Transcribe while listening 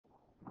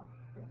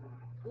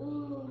Okay,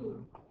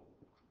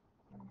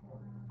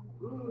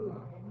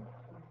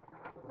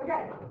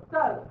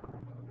 so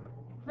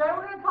today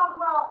we're going to talk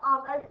about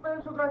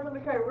exponential growth and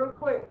decay real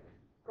quick.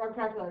 Grab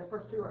calculator,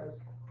 first two rows.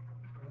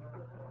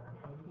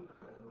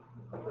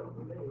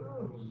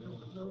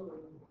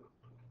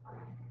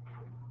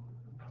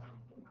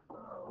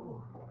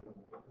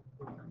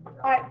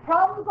 Alright,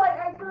 problems like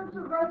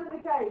exponential growth and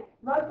decay.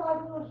 Most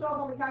likely will show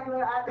up on the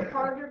calculator at the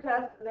start of your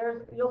test.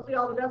 You'll see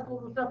all the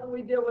decimals and stuff that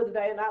we deal with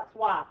today, and that's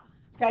why.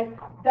 Okay,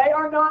 they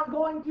are not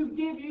going to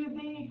give you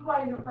the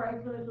equation for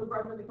exponential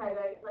growth and decay.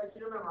 They expect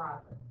you to memorize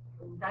it.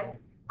 Okay,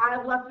 I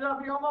have left it up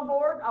here on my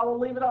board. I will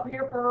leave it up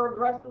here for the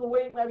rest of the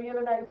week, maybe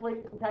into next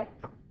week. Okay,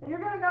 and you're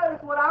going to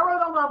notice what I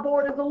wrote on my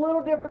board is a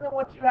little different than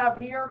what you have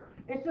here.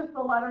 It's just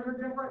the letters are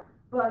different,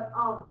 but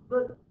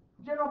the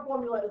general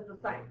formula is the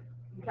same.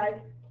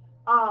 Okay.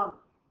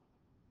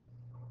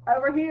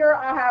 Over here,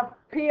 I have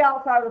P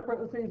outside of the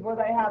parentheses where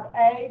they have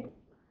A.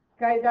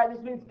 Okay, that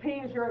just means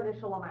P is your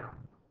initial amount.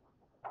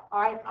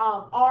 All right,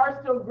 R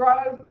still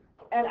grows,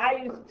 and I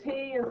use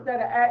T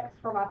instead of X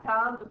for my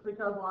time, just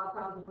because a lot of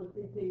times if we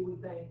see T, we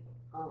think,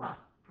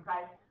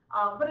 okay?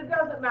 But it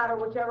doesn't matter,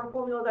 whichever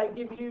formula they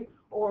give you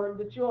or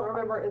that you don't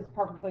remember is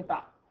perfectly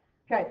fine.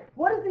 Okay,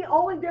 what is the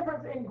only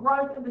difference in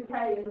growth and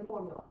decay in the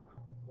formula?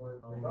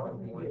 One's a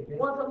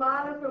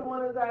minus and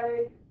one is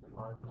a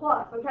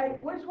plus, okay?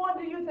 Which one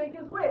do you think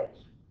is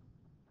which?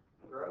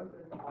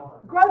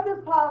 Growth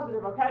is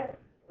positive, okay?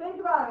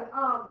 Think about it.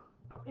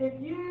 If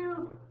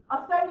you,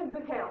 a savings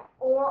account,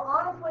 or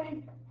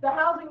honestly, the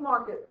housing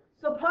market,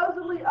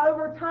 supposedly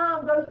over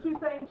time, those two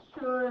things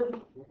should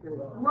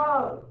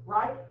grow,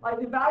 right? Like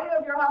the value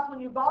of your house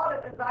when you bought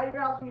it and the value of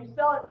your house when you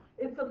sell it,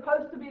 it's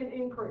supposed to be an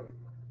increase.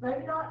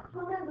 Maybe not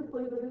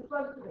tremendously, but it's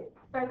supposed to be.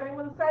 Same thing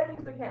with a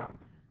savings account.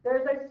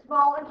 There's a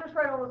small interest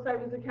rate on the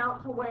savings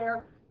account to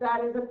where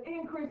that is an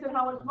increase in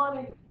how much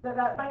money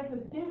that bank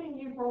is giving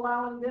you for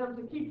allowing them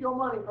to keep your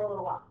money for a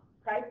little while,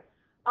 okay?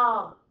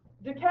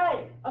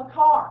 Decay, a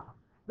car.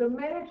 The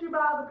minute you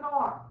buy the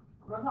car,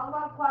 I'm not talking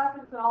about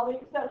classics and all the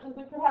exceptions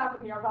that could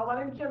happen here, I'm talking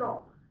about in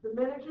general. The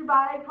minute you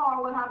buy a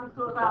car, what happens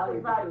to its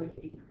value?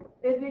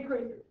 It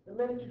decreases the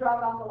minute you drive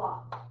it off the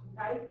lot,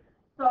 okay?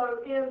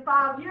 So in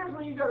 5 years,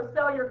 when you go to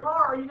sell your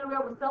car, are you going to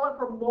be able to sell it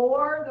for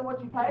more than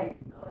what you paid?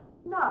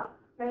 No.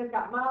 Okay, it's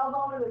got miles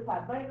on it, it's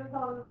got maintenance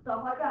on it,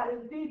 stuff like that.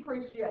 It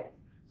depreciates.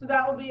 So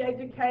that would be a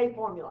decay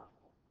formula.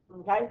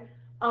 Okay?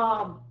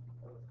 All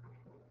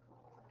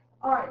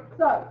right,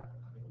 so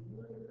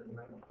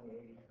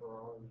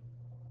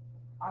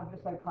I'll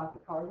just say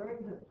classic cars are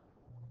in this.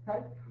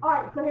 Okay? All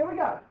right, so here we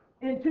go.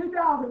 In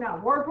 2000 now,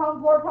 word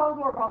problems, word problems,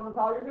 word problems.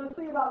 That's all you're going to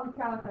see about these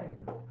kind of things.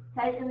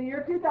 Okay, in the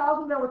year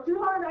 2000, there were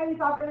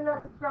 285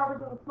 internet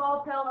subscribers in the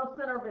small town of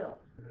Centerville.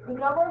 The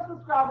number of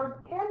subscribers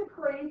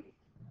increased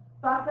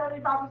by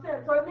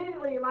 75%. So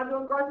immediately, am I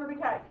doing growth or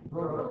decay?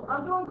 Growth.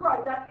 I'm doing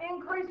growth. That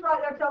increase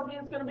right there tells me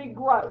it's going to be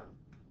growth.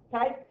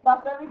 Okay, by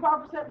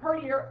 75% per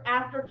year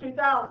after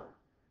 2000.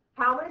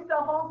 How many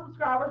cell phone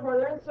subscribers were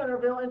there in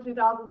Centerville in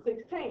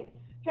 2016?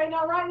 Okay,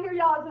 now right here,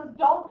 y'all, it says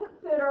don't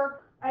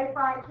consider a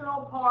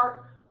fractional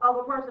part of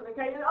a person.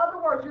 Okay, in other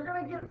words, you're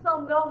going to get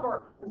some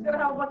number that's going to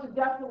have a bunch of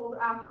decimals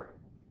after it.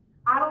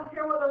 I don't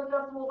care what those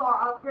decimals are.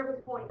 I don't care if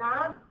it's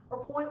 0.9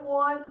 or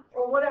 0.1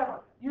 or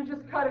whatever. You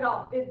just cut it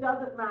off. It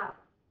doesn't matter.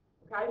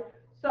 Okay?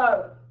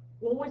 So,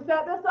 when we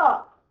set this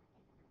up,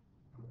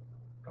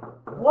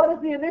 what is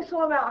the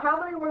initial amount? How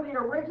many were the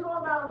original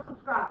amount of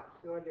subscribers?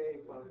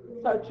 285.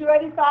 So,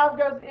 285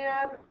 goes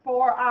in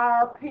for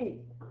our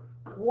P.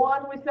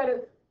 1, we said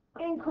it's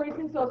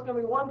increasing, so it's going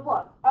to be 1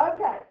 plus.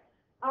 Okay.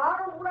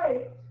 Our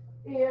rate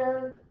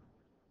is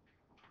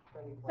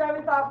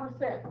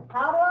 75%.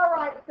 How do I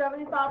write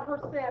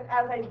 75%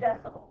 as a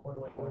decimal?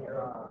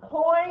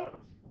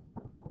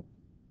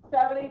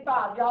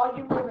 0.75. Y'all,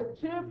 you move it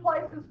 2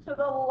 places to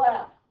the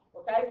left.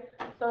 Okay?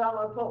 So I'm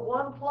going to put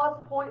 1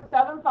 plus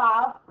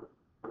 0.75.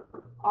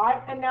 All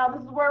right, and now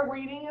this is where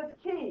reading is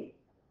key.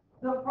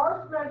 The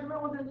first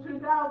measurement was in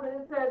 2000.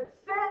 It said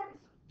since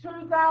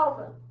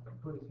 2000.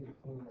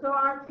 So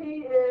our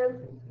T is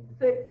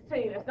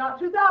 16. It's not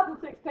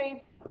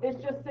 2016. It's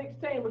just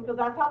 16 because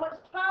that's how much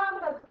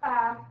time has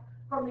passed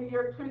from the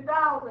year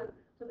 2000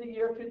 to the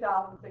year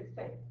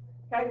 2016.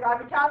 Okay, grab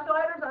your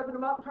calculators, open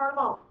them up, turn them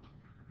on.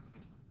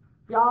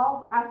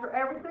 Y'all, after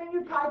everything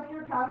you type in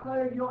your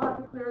calculator, you don't have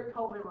to clear it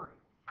cold memory.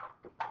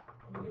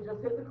 You can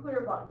just hit the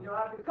clear button. You don't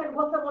have to say,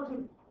 what's that one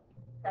to?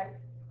 Okay,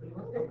 you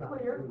just hit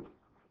clear.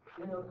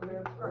 It'll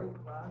clear the screen.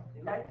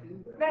 Okay,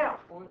 now,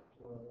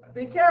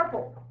 be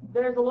careful.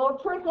 There's a little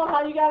trick on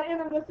how you got to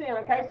enter this in.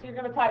 Okay, so you're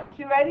going to type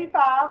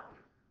 285.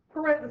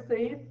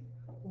 Parentheses,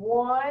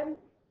 1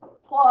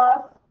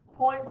 plus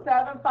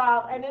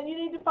 0.75, and then you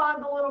need to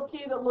find the little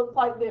key that looks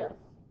like this.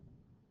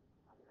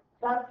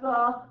 That's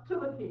the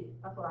to key.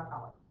 That's what I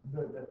call it.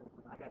 Okay,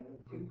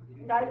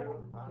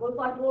 looks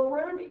like a little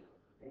ruby.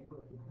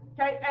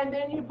 Okay, and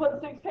then you put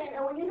 16,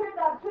 and when you hit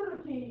that to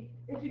key,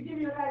 it should give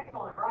you an X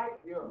on it, right?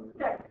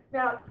 Okay,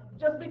 now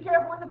just be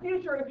careful in the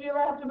future. If you ever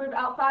have to move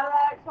outside of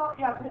that X on,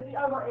 you have to hit the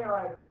over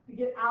arrow to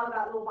get out of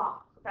that little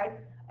box. Okay?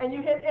 And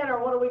you hit enter,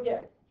 what do we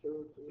get?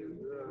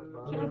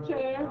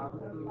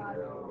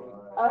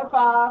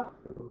 2205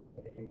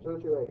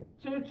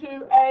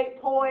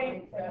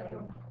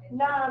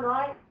 228.9,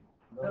 right?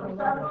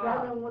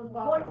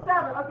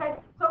 0.7. Okay,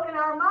 so in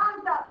our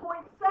minds, that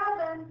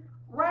 0.7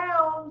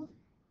 rounds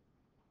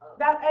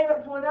that 8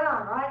 up to a 9,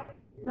 right?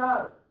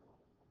 No.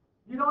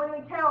 You don't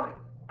even count it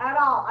at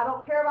all. I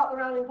don't care about the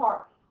rounding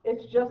part.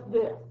 It's just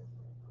this.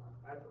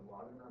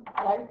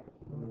 Okay?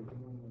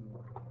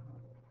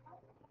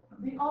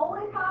 The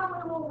only time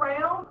we will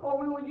round or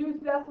we will use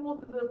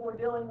decimals is if we're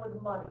dealing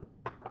with money.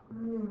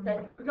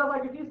 Okay? Because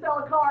like if you sell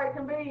a car, it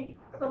can be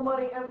some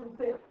money and some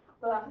cents.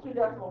 So that's 2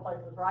 decimal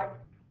places, right?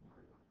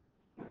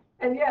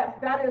 And yes,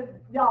 that is,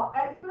 y'all,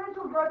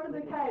 exponential growth and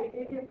decay.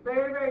 It gets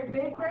very, very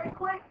big very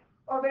quick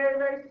or very,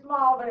 very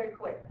small very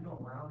quick. No.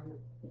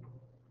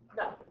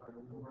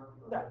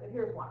 No, and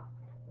here's why.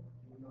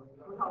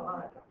 We talk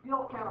about it. You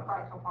don't count a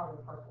fractional part of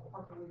the person. The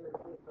person leader is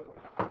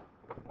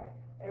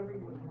every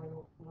week.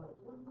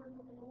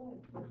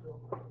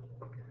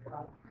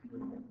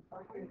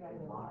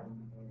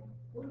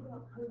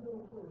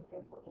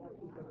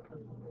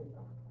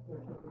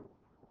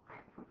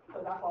 So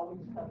that's all we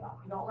just cut off.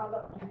 You don't round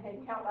up, you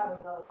can't count that as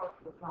another person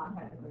that's not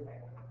technically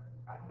there.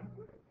 Right?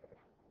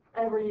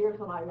 Every year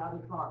somebody got to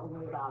be smart with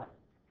me about it.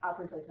 I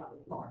appreciate not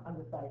being smart. I'm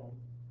just saying.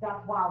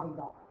 That's why we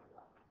don't.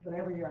 But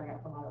every year I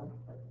got somebody else.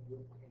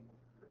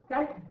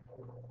 Okay?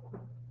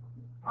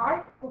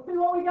 Alright, let's see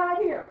what we got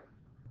here.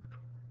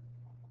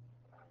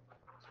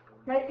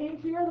 Okay,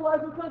 each year the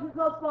local country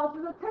club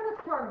sponsors a tennis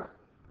tournament.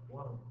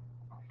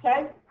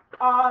 Okay?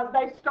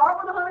 They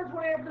start with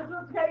 120. This is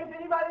okay if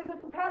anybody's a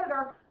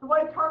competitor. The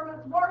way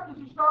tournaments work is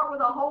you start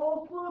with a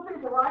whole slew of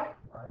people, right?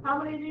 How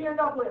many do you end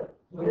up with?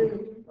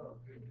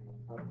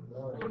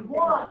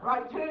 1,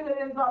 right? 2 that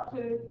ends up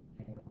to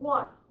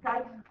 1.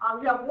 Okay?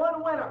 You have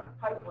 1 winner,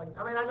 hopefully.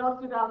 I mean, I know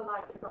it's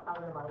 2019, sometimes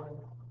everybody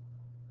wins.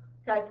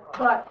 Okay,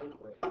 but,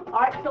 all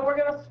right, so we're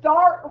going to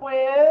start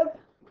with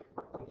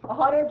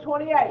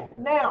 128.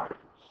 Now,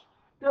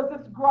 does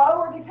this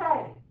grow or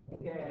decay?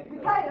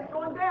 Decay, it's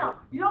going down.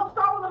 You don't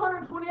start with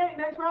 128,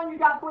 next round you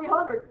got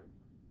 300.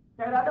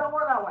 Okay, that don't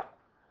work that way.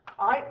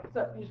 All right,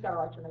 so you just got to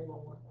write your name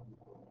on one.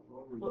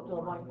 Look to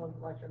the blank one,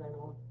 write your name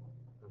on.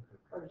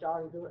 Or did you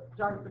already do it? Did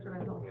you already put your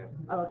name on?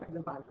 Oh, okay,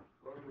 then fine.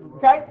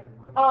 Okay,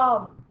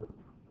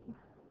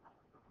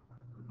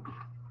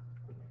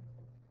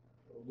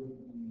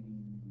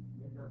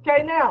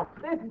 okay, now,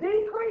 it's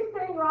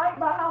decreasing, right,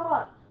 by how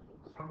much?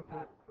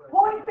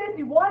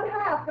 0.50,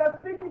 1/2, that's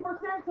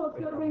 50%, so it's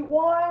going to be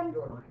 1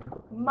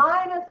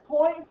 minus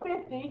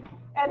 0.50,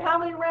 and how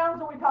many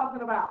rounds are we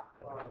talking about?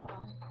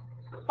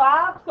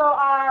 5, so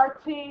our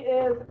T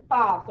is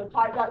 5, so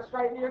type that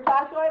straight into your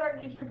calculator,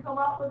 and you should come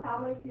up with how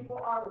many people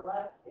are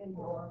left in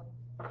your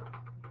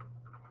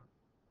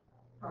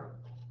tournament.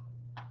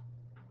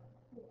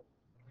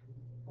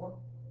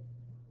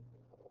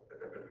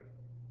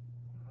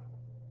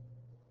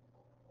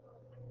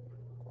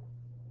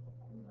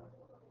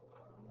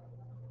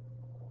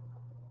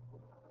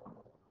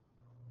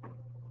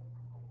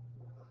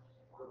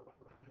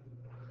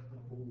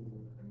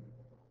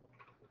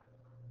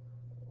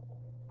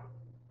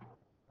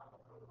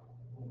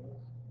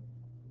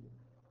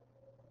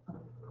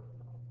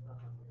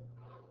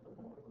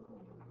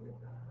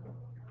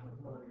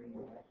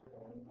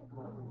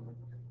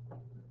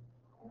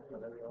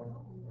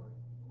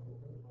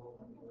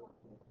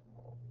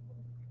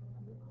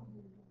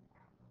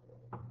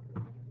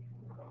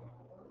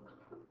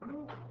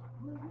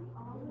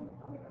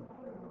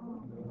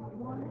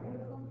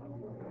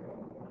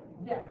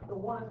 Yes, the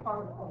 1 is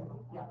part of the formula.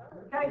 Yeah.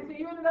 Okay, so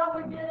you ended up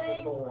with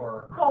getting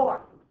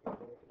 4.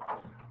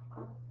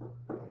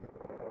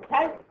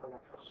 Okay?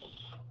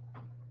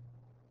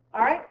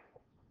 All right?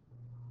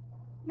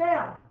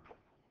 Now,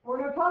 we're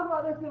going to talk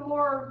about this in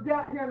more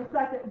depth here in a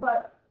second,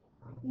 but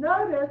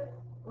notice,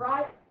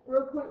 right,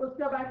 real quick, let's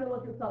go back and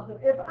look at something.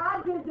 If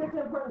I did this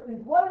in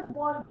parentheses, what is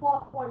 1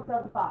 plus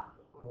 0.75?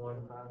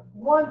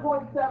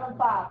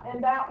 1.75,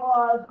 and that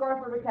was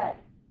growth or decay?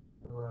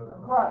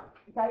 Growth.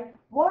 Okay.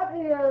 What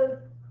is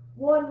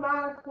 1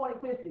 minus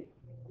 0.50?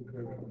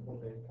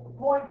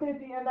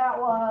 0.50, and that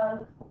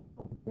was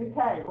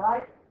decay,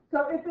 right?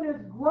 So if it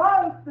is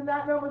growth, then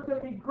that number is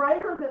going to be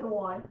greater than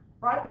 1,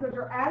 right? Because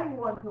you're adding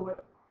 1 to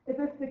it. If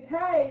it's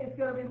decay, it's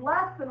going to be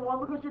less than 1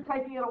 because you're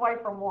taking it away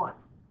from 1.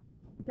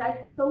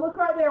 Okay. So look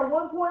right there,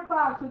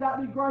 1.5. Should that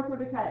be growth or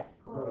decay?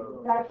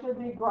 That should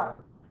be growth.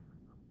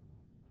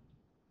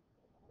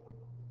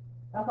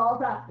 That's all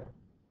it's asking.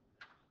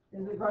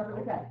 Is it growth or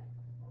decay?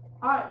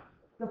 All right.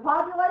 The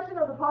population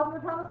of the popular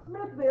town of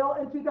Smithville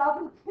in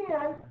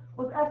 2010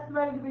 was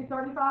estimated to be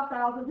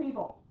 35,000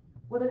 people,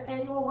 with an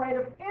annual rate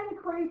of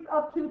increase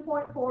of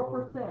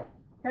 2.4%.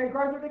 Okay,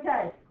 growth or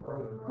decay?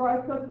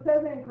 Growth because it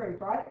says increase,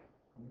 right?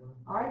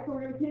 All right, so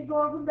we're going to keep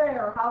going from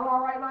there. How do I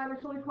write my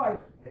initial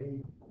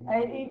equation?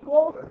 A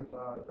equals?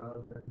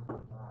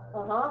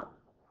 Uh-huh.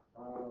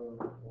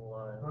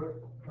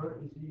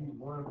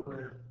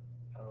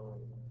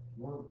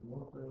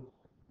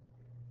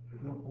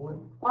 All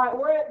right,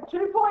 we're at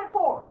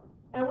 2.4.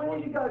 And we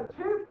need to go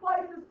 2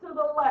 places to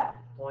the left.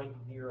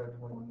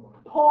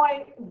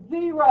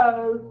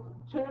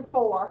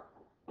 0.024.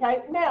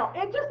 Okay, now,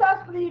 it just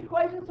asks for the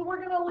equation, so we're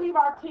going to leave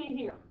our t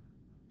here.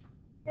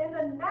 In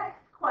the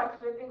next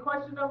question, in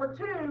question number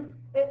 2,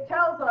 it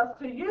tells us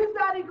to use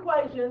that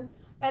equation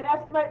and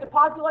estimate the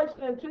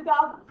population in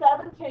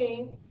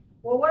 2017.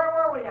 Well, where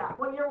were we at?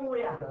 What year were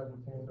we at?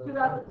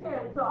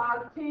 2010. So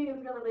our t is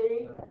going to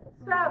be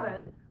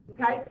 7.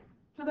 Okay,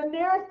 to the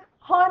nearest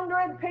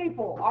 100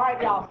 people. All right,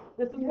 y'all.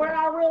 This is where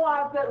I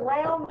realize that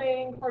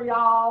rounding for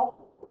y'all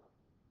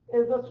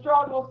is a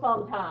struggle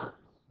sometimes.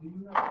 Do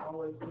you not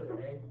always put an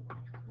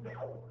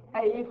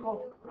A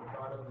equals.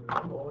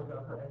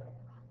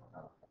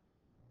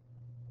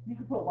 You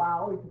can put Y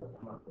or you can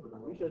put Y.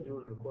 You should do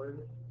it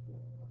recording.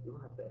 You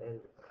don't have to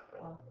edit.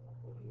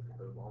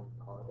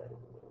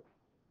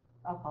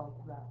 I'll call it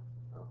that.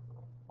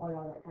 Oh,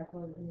 y'all got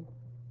calculators in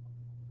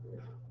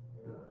here?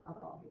 I'll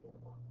call it.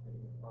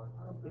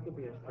 It could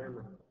be a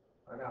sermon.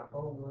 I got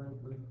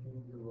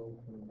 0.132.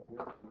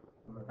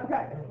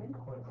 Okay.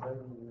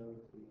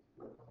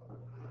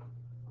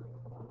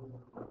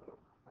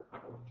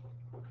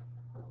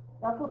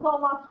 That's what's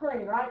on my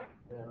screen, right?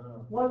 Yeah.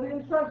 What do the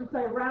instructions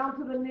say? Round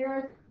to the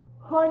nearest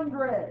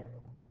 100.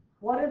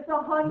 What is the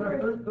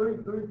 100?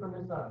 Three from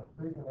this side.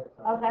 3 from that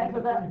side. Okay,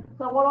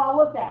 so what do I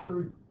look at?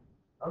 3.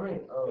 I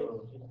mean,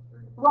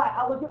 Right,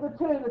 I look at the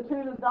 2. The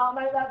 2 does not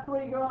make that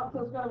 3 go up,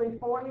 so it's going to be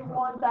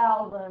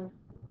 41,300.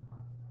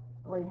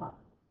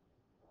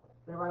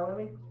 Everybody with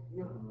me?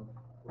 Yeah.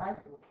 Right?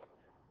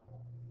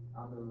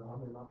 I'm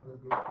in my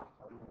first group.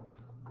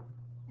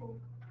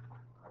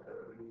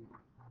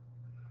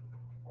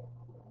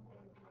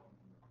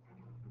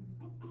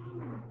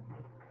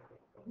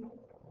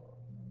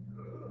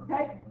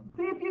 Okay,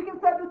 see if you can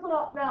set this one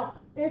up. Now,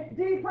 it's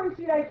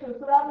depreciation,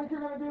 so that means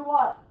you're going to do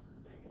what?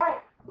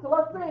 Right, so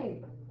let's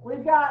see. We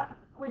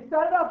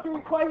set it up, the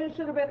equation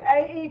should have been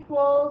A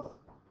equals,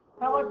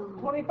 how much?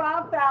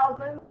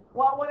 25,000.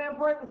 What went in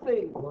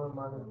parentheses? 1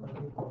 minus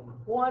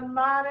 1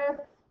 minus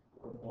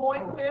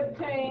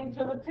 0.15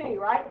 to the t,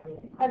 right?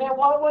 And then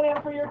what went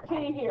in for your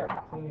t here?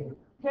 10.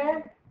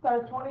 10,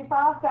 so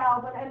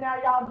 25,000. And now,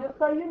 y'all, just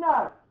so you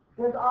know,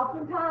 there's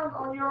oftentimes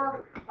on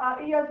your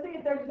EOC,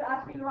 if they're just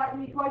asking you to write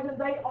the equation,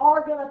 they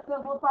are going to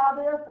simplify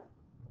this.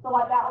 So,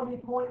 like, that would be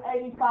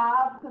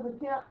 0.85 to the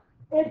 10th.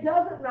 It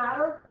doesn't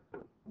matter,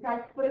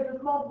 okay? But if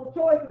it's multiple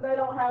choice and they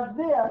don't have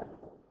this,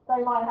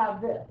 they might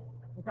have this,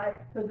 okay?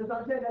 So just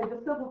understand they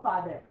just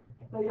simplified it.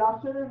 So y'all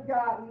should have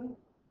gotten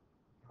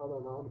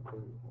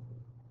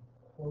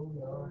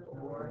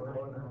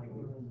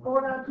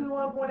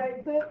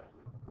 4921.86.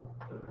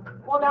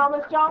 Well, now,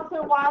 Ms.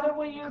 Johnson, why did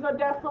we use a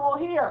decimal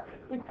here?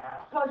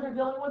 Because you're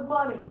dealing with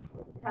money,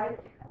 okay?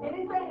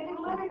 Any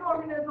living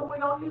organism, we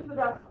don't use the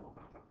decimal,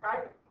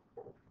 right?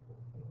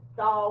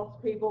 Dogs,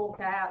 people,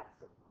 cats,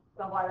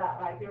 stuff like that,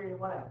 bacteria,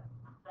 whatever.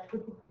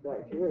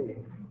 Bacteria.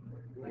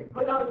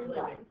 We don't use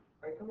that.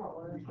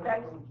 Okay?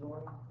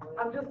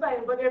 I'm just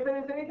saying, but if it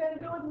has anything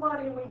to do with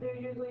money, we do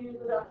usually use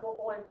the decimal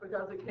points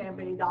because it can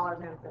be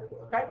dollars and cents,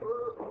 okay?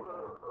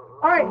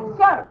 All right,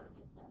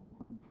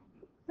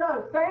 so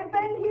same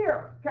thing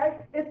here, okay?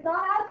 It's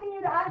not asking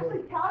you to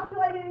actually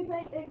calculate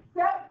anything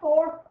except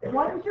for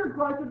what is your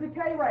growth or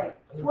decay rate.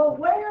 Well,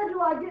 where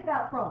do I get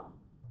that from?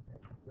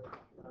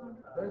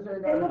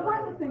 In the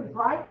parentheses,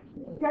 right?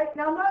 Okay,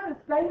 now notice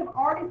they have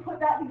already put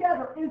that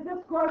together. Is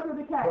this growth or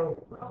decay?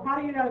 How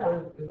do you know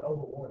that?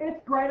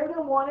 It's greater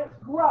than 1, it's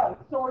growth.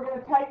 So we're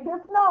going to take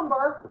this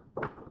number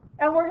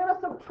and we're going to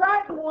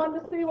subtract 1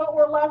 to see what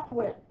we're left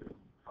with.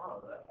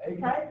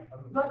 Okay?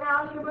 But now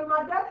I'm going to move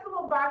my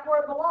decimal back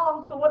where it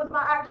belongs, so what is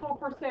my actual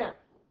percent?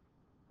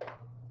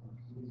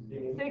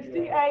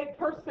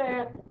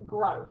 68%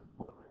 growth.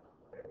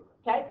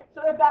 Okay?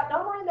 So if that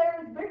number in there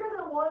is bigger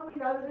than 1, we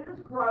know that it is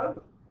growth.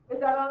 If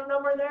that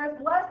number in there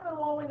is less than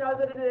 1, we know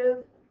that it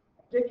is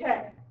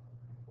decay.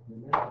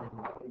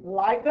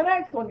 Like the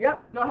next one.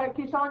 Yep. Go ahead,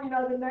 Keyshawn. You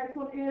know the next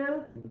one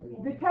is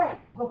decay.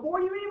 Before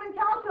you even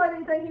calculate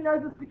anything, he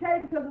knows it's decay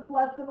because it's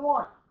less than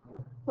 1.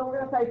 So we're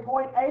going to say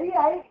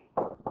 0.88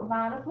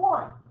 minus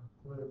 1.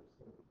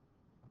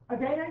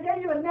 Okay, and it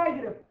gave you a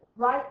negative,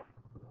 right?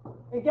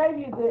 It gave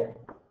you this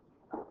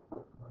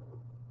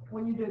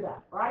when you do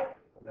that, right?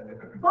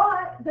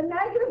 But the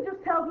negative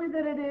just tells me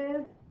that it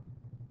is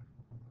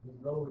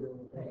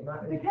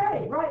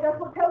decay, right? That's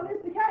what tells me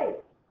it's decay.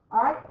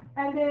 All right,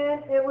 and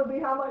then it would be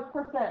how much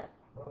percent?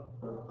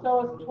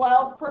 So it's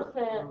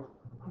 12%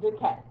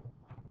 decay.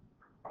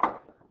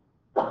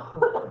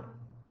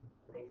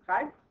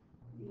 Okay.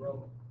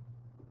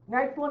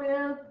 Next one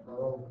is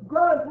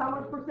growth. How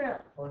much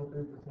percent?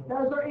 23%.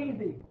 Those are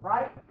easy,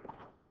 right?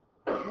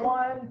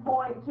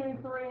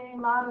 1.23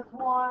 minus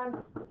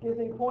 1 gives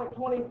me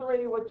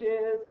 0.23, which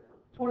is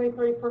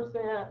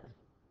 23%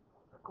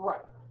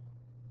 growth.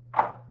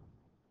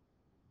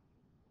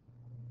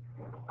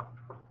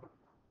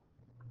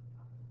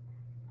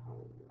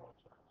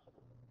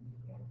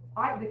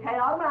 All right, decay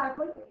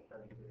automatically.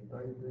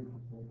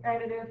 33%.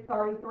 and it is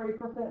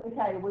 33%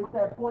 decay. We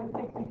said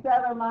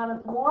 0.67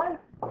 minus 1,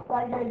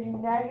 that gave you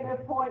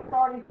negative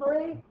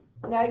 0.33.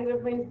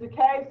 Negative means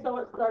decay, so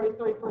it's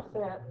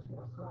 33%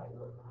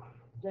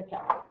 decay.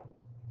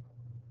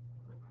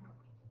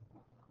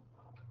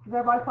 Is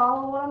everybody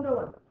following what I'm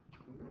doing?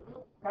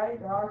 Okay,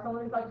 there are some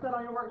of these, like I said,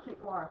 on your worksheet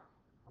tomorrow.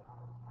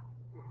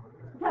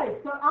 Okay,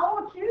 so I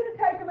want you to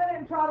take a minute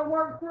and try to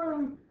work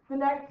through the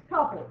next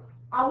couple.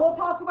 I will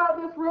talk about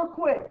this real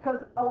quick,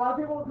 because a lot of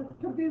people, this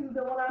confuses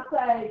them when I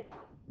say,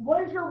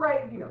 what is your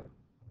rate here?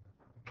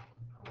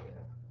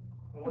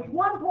 It's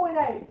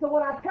 1.8. So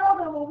when I tell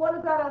them, well, what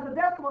is that as a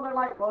decimal? They're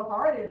like, well, it's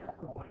already a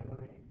decimal.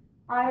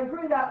 I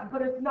agree that,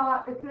 but it's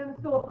not, it's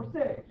still a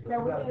percentage. Okay,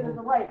 we need it as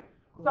a rate.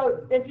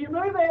 So if you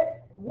move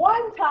it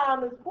one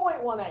time, it's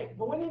 0.18,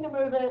 but we need to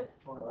move it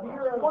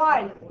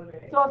twice.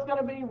 So it's going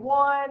to be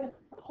 1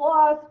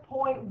 plus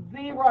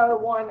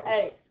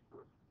 0.018.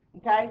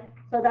 Okay,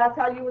 so that's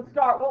how you would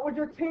start. What would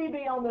your T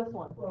be on this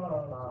one?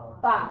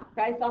 5.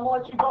 Okay, so I'm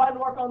going to let you go ahead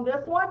and work on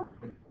this one.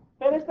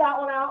 Finish that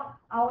one out.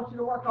 I want you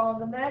to work on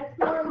the next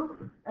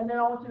one, and then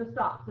I want you to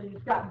stop. So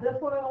you've got this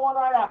one and the one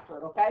right after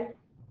it, okay?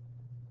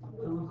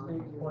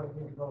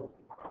 26.6 volts.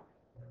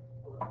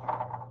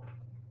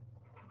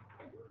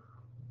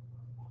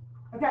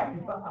 Okay.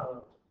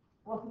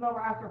 What's the number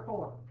after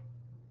 4?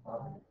 5.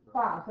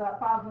 So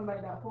that 5's going to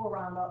make that 4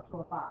 round up to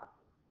a 5.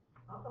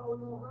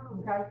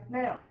 Okay.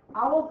 Now,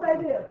 I will say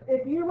this.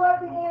 If you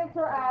wrote the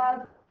answer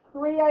as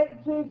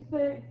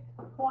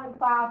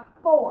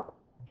 3826.54,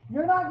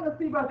 you're not going to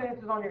see both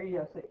answers on your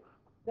EOC.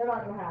 They're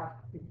not going to have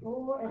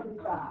 54 and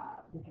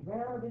 55. Did you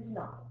round or did you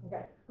not?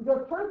 Okay.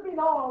 Because truth be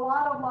known, a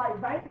lot of like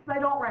banks, they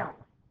don't round.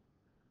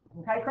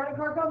 Okay. Credit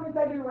card companies,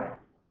 they do round.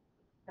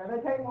 And they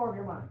take more of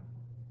your money.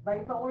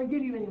 Banks don't want to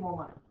give you any more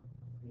money.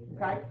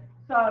 Okay.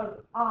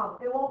 So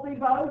it won't be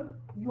both.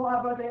 You will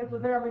have both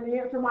answers there. I mean, the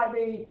answer might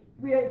be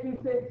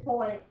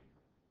 3826.79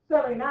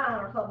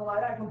 or something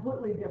like that,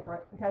 completely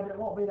different. Okay, but it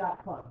won't be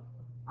that close.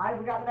 All right,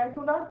 we got the next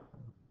one done?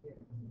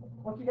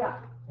 What you got?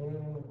 I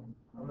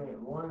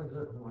mean, one is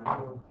just my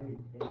little feet.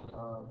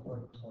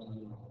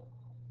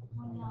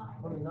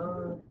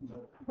 29.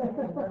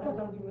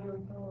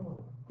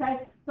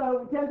 Okay,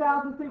 so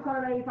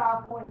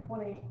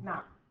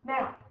 10,685.29.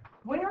 Now,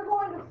 we are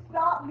going to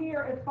stop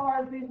here as far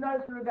as these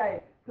notes for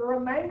today. The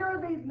remainder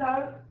of these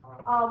notes,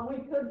 we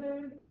could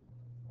do,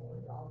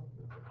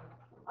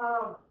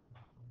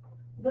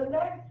 the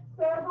next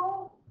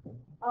several,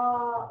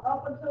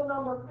 up until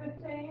number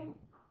 15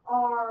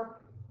 are,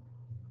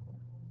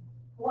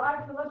 well,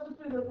 actually, let's just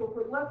do this real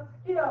quick. Let's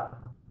skip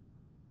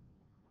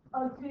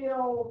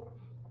until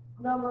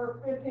number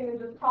 15 and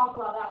just talk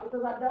about that,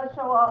 because that does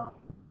show up.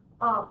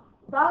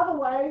 By the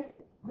way,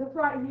 this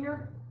right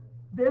here,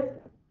 this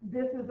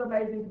is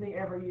amazing to me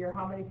every year,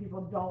 how many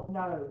people don't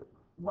know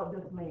what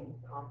this means.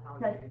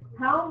 Okay,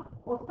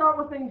 we'll start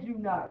with things you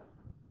know.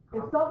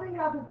 If something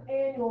happens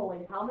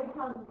annually, how many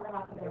times does it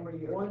happen every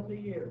year? Once a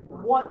year.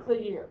 Once a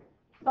year.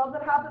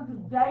 Something happens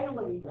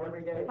daily.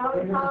 Every day. How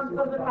many times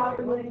does it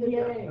happen in a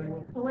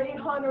year?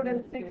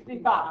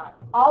 365.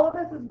 All of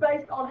this is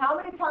based on how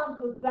many times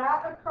does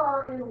that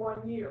occur in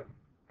 1 year.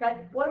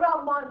 Okay, what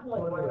about monthly?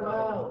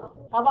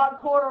 12. How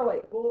about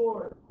quarterly?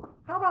 4.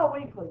 How about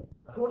weekly?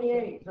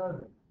 28.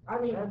 I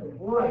mean,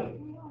 wait.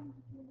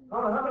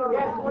 Hold on, how many?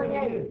 Yes,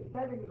 28.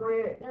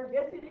 28.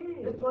 Yes, it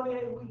is. It's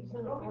 28 weeks in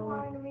a Don't be row.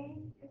 lying to me.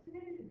 Yes, it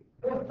is.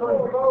 It's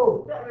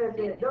 24.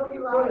 Don't be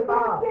lying.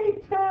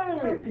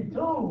 52.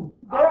 52.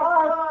 There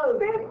are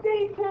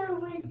 52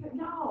 weeks.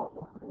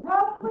 No.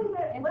 Roughly,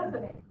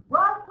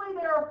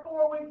 there are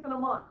 4 weeks in a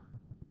month.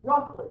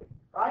 Roughly,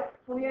 right?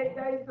 28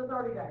 days to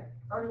 30 days,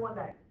 31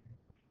 days.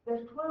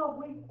 There's 12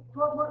 weeks,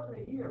 12 months in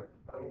a year.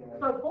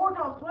 So 4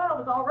 times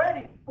 12 is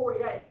already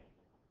 48.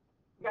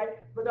 Okay?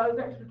 But those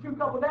extra 2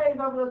 couple days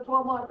over those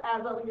 12 months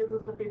adds up and gives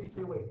us the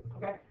 52 weeks.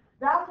 Okay?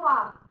 That's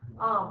why,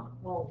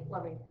 well,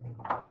 let me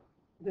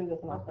do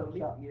this myself.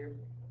 Years.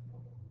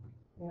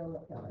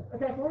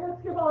 Okay, so we're going to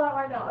skip all that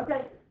right now.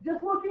 Okay,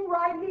 just looking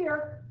right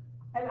here,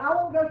 and I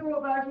won't go through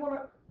it, but I just want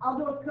to,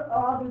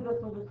 I'll do this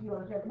one just so you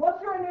understand.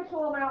 What's your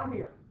initial amount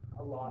here?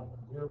 A lot.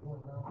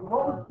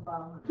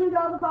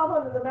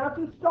 2,500. The amount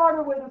you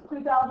started with is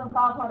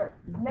 2,500.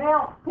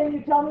 Now, can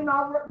you tell me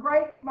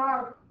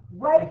my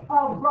rate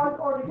of growth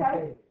or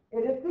decay?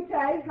 It is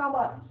decay. How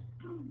much?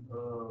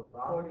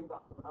 40.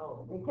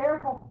 Be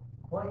careful.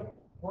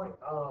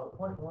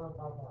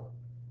 0.155.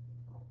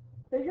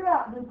 Figure it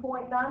out. Do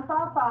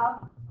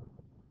 0.955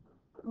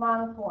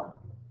 minus 1.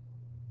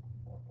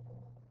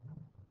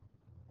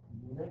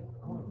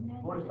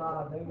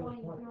 45 negative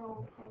 20.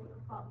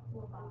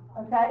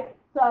 Okay,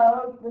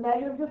 so the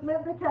negative just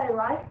meant decay,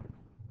 right?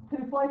 2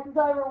 places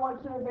over, what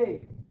should it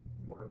be?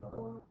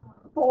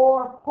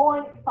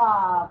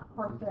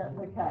 4.5%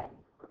 decay.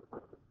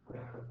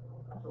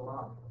 That's a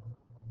lot.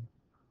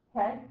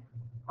 Okay?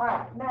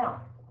 Alright,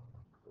 now,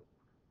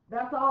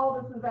 that's all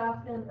this is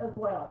asking as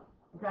well.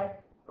 Okay?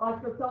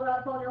 Like, so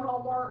that's on your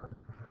homework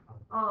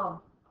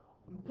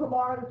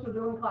tomorrow that you're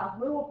doing class.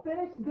 We will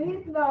finish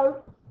these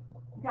notes,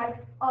 okay,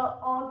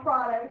 on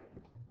Friday,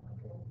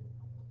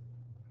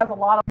 has a lot of